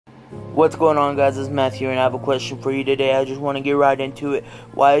What's going on, guys? It's Matthew, and I have a question for you today. I just want to get right into it.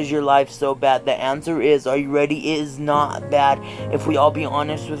 Why is your life so bad? The answer is, are you ready? It is not bad. If we all be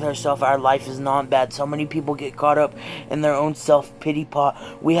honest with ourselves, our life is not bad. So many people get caught up in their own self-pity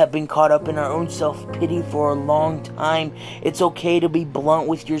pot. We have been caught up in our own self-pity for a long time. It's okay to be blunt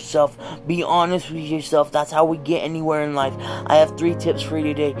with yourself. Be honest with yourself. That's how we get anywhere in life. I have 3 tips for you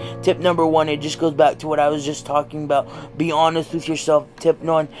today. Tip number 1, it just goes back to what I was just talking about. Be honest with yourself. Tip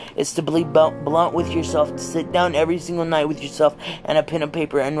 1 is to be blunt with yourself, to sit down every single night with yourself and a pen and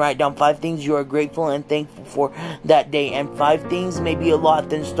paper and write down 5 things you are grateful and thankful for that day. And 5 things may be a lot,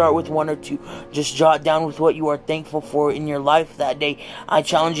 then start with 1 or 2. Just jot down with what you are thankful for in your life that day. I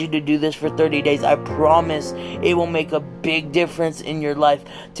challenge you to do this for 30 days. I promise it will make a big difference in your life.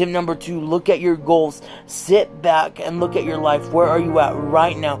 Tip number 2, look at your goals. Sit back and look at your life. Where are you at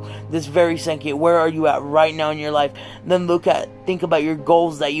right now? This very second, where are you at right now in your life? Then think about your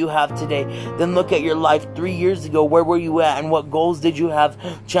goals that you have today. Then look at your life 3 years ago. Where were you at and what goals did you have?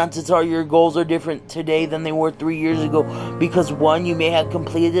 Chances are your goals are different today than they were 3 years ago, because 1, you may have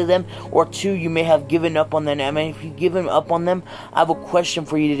completed them, or 2, you may have given up on them. And if you've given up on them, I have a question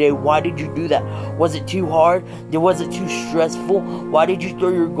for you today. Why did you do that? Was it too hard? Was it too stressful? Why did you throw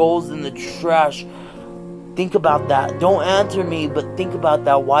your goals in the trash? Think about that. Don't answer me, but think about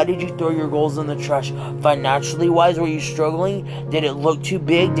that. Why did you throw your goals in the trash? Financially wise, were you struggling? Did it look too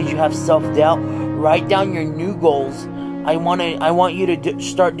big? Did you have self-doubt? Write down your new goals. I want you to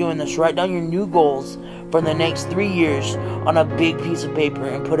start doing this. Write down your new goals for the next 3 years on a big piece of paper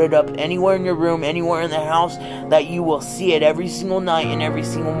and put it up anywhere in your room, anywhere in the house that you will see it every single night and every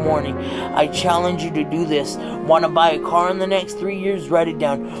single morning. I challenge you to do this. Want to buy a car in the next 3 years? Write it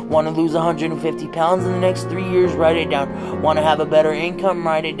down. Want to lose 150 pounds in the next 3 years? Write it down. Want to have a better income?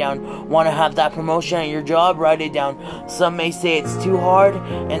 Write it down. Want to have that promotion at your job? Write it down. Some may say it's too hard,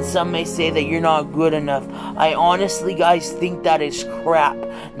 and some may say that you're not good enough. I honestly, guys, think that is crap.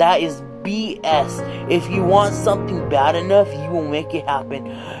 That is BS. If you want something bad enough, you will make it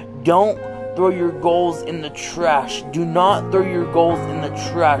happen. Don't throw your goals in the trash. Do not throw your goals in the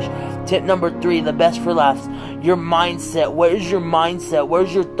trash. Tip number 3, the best for last. Your mindset. What is your mindset?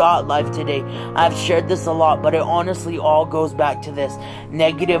 Where's your thought life today? I've shared this a lot, but it honestly all goes back to this.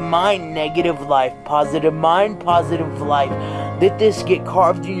 Negative mind, negative life. Positive mind, positive life. Let this get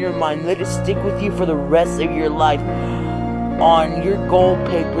carved in your mind. Let it stick with you for the rest of your life. On your goal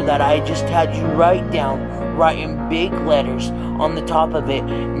paper that I just had you write down, write in big letters on the top of it: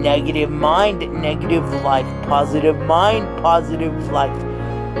 negative mind, negative life. Positive mind, positive life.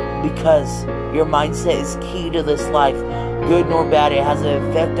 Because your mindset is key to this life. Good nor bad, it has an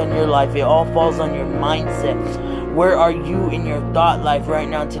effect on your life. It all falls on your mindset. Where are you in your thought life right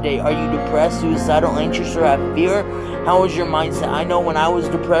now today? Are you depressed, suicidal, anxious, or have fear? How is your mindset? I know when I was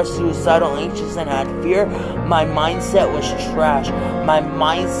depressed, suicidal, anxious, and had fear, my mindset was trash. My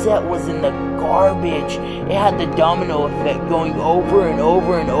mindset was in the garbage. It had the domino effect, going over and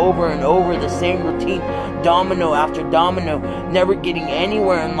over and over and over the same routine, domino after domino, never getting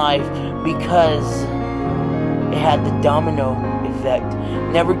anywhere in life because it had the domino effect.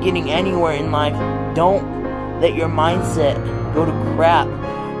 Never getting anywhere in life. Don't let your mindset go to crap.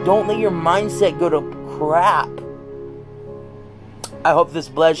 Don't let your mindset go to crap. I hope this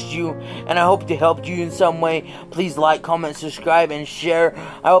blessed you, and I hope it helped you in some way. Please like, comment, subscribe, and share.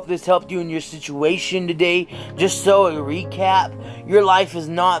 I hope this helped you in your situation today. Just so a recap, your life is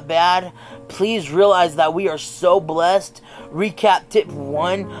not bad. Please realize that we are so blessed. Recap: tip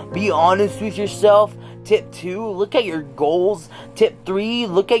 1, be honest with yourself. Tip 2, look at your goals. Tip 3,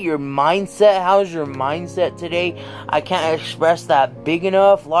 look at your mindset. How's your mindset today? I can't express that big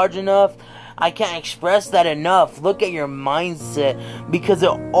enough, large enough. I can't express that enough. Look at your mindset, because it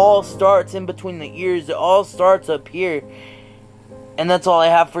all starts in between the ears. It all starts up here. And that's all I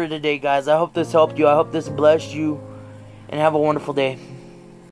have for today, guys. I hope this helped you. I hope this blessed you. And have a wonderful day.